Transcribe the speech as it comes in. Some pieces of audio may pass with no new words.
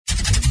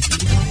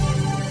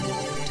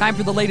Time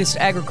for the latest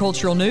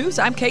agricultural news.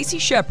 I'm KC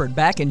Sheperd,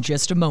 back in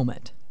just a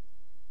moment.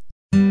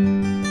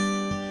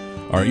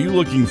 Are you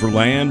looking for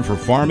land for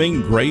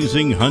farming,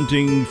 grazing,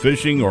 hunting,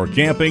 fishing, or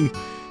camping?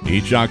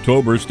 Each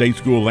October, State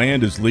School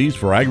land is leased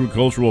for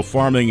agricultural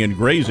farming and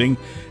grazing,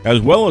 as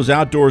well as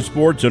outdoor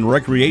sports and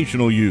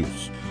recreational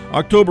use.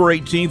 October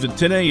 18th at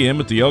 10 a.m.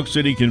 at the Elk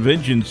City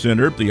Convention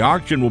Center, the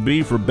auction will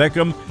be for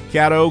Beckham,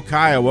 Caddo,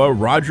 Kiowa,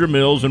 Roger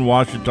Mills, and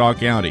Ouachita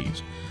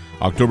counties.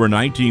 October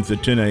 19th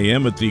at 10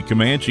 a.m. at the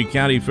Comanche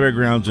County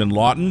Fairgrounds in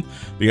Lawton,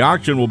 the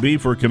auction will be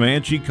for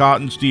Comanche,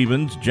 Cotton,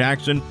 Stevens,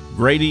 Jackson,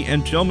 Grady,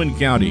 and Tillman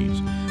counties.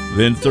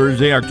 Then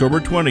Thursday, October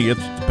 20th,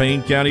 at the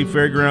Payne County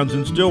Fairgrounds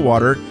in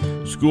Stillwater,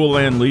 school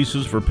land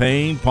leases for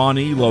Payne,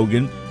 Pawnee,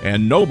 Logan,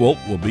 and Noble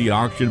will be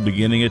auctioned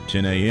beginning at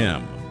 10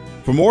 a.m.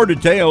 For more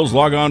details,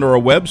 log on to our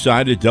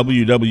website at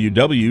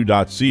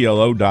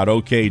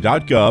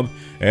www.clo.ok.gov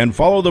and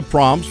follow the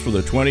prompts for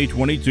the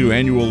 2022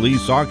 annual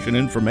lease auction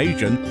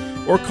information,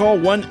 or call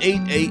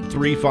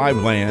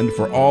 1-8835-LAND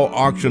for all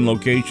auction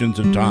locations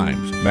and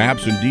times.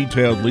 Maps and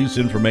detailed lease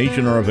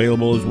information are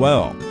available as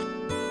well.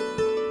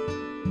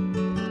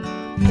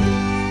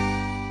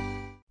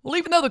 Well,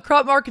 even though the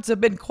crop markets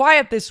have been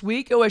quiet this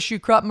week,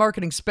 OSU crop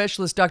marketing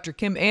specialist Dr.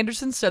 Kim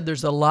Anderson said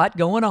there's a lot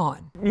going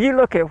on. You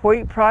look at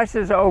wheat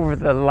prices over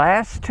the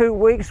last 2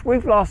 weeks,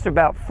 we've lost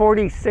about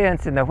 40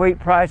 cents in the wheat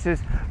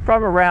prices,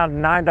 from around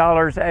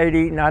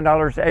 $9.80,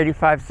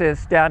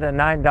 $9.85 down to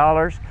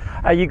 $9.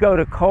 You go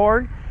to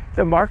corn,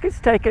 the market's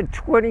taken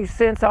 20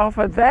 cents off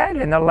of that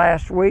in the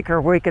last week or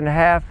week and a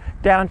half,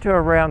 down to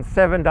around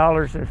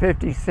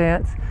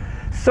 $7.50.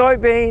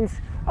 Soybeans,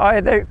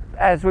 they,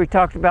 as we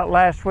talked about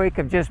last week,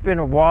 have just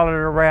been walling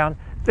around.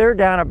 They're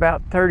down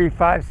about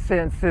 35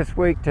 cents this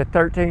week to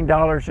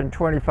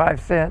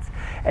 $13.25.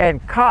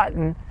 And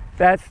cotton,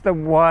 that's the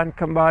one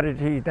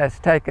commodity that's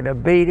taken a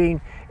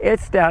beating.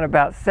 It's down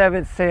about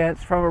 7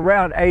 cents, from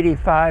around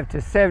 85 to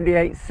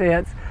 78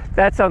 cents.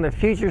 That's on the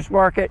futures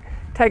market.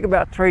 Take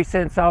about 3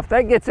 cents off.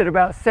 That gets it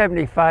about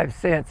 75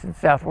 cents in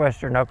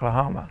southwestern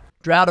Oklahoma.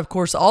 Drought, of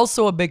course,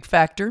 also a big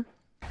factor.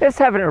 It's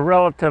having a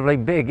relatively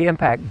big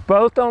impact,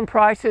 both on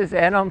prices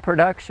and on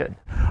production.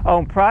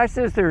 On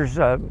prices, there's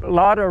a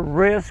lot of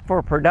risk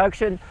for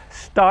production.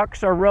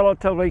 Stocks are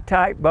relatively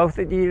tight, both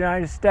in the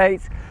United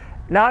States.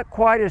 Not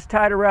quite as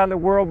tight around the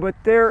world, but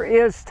there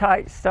is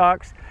tight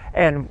stocks.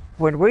 And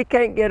when we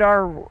can't get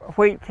our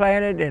wheat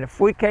planted, and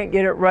if we can't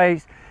get it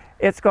raised,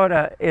 it's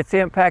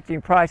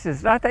impacting prices.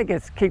 And I think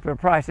it's keeping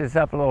prices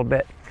up a little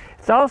bit.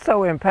 It's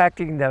also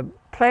impacting the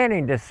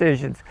planting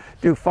decisions.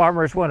 Do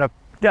farmers want to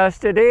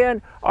dust it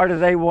in, or do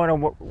they want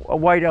to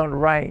wait on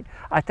rain?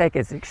 I think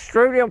it's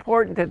extremely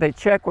important that they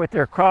check with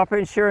their crop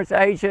insurance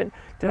agent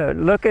to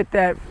look at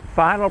that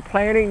final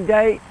planting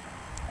date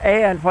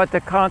and what the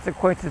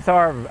consequences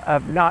are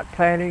of not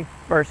planting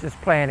versus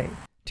planting.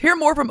 To hear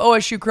more from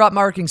OSU crop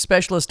marketing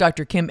specialist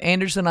Dr. Kim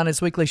Anderson on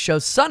his weekly show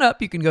Sun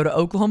Up, you can go to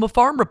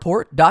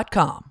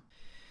OklahomaFarmReport.com.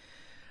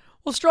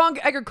 Well, strong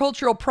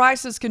agricultural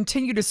prices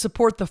continue to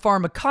support the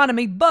farm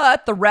economy,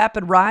 but the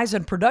rapid rise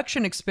in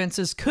production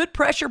expenses could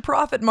pressure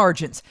profit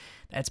margins.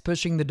 That's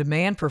pushing the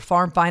demand for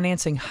farm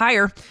financing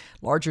higher.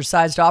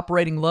 Larger-sized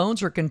operating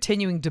loans are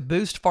continuing to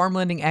boost farm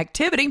lending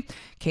activity.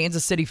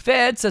 Kansas City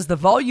Fed says the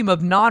volume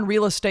of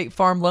non-real estate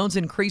farm loans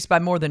increased by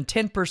more than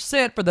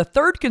 10% for the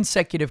third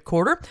consecutive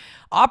quarter.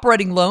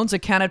 Operating loans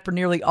accounted for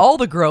nearly all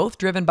the growth,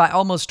 driven by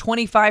almost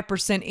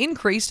 25%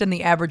 increase in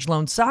the average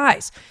loan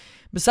size.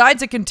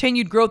 Besides a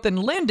continued growth in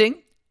lending,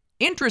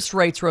 interest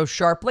rates rose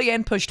sharply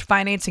and pushed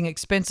financing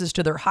expenses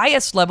to their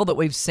highest level that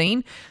we've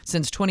seen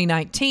since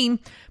 2019.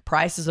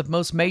 Prices of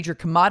most major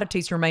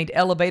commodities remained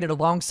elevated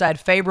alongside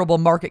favorable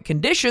market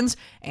conditions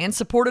and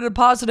supported a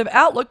positive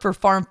outlook for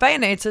farm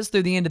finances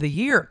through the end of the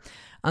year.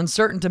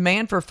 Uncertain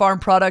demand for farm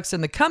products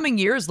in the coming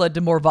years led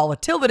to more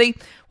volatility,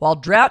 while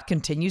drought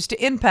continues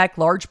to impact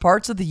large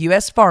parts of the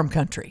U.S. farm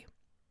country.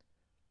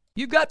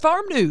 You've got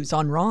farm news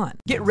on ROAN.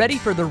 Get ready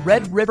for the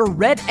Red River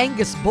Red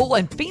Angus Bull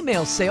and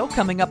Female Sale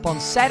coming up on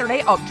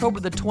Saturday, October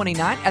the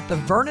 29th at the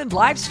Vernon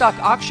Livestock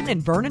Auction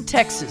in Vernon,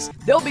 Texas.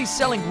 They'll be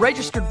selling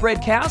registered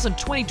bred cows and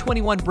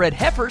 2021 bred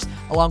heifers,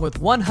 along with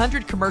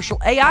 100 commercial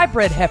AI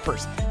bred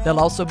heifers. They'll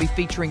also be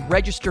featuring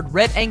registered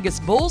Red Angus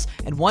bulls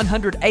and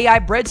 100 AI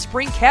bred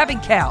spring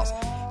calving cows.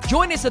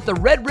 Join us at the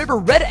Red River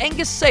Red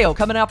Angus Sale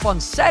coming up on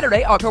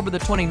Saturday, October the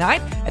 29th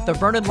at the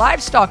Vernon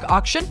Livestock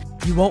Auction.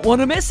 You won't want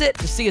to miss it.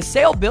 To see a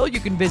sale bill, you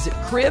can visit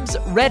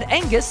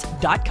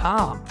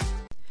cribsredangus.com.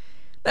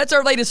 That's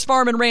our latest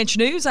farm and ranch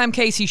news. I'm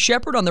KC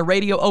Sheperd on the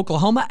Radio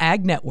Oklahoma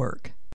Ag Network.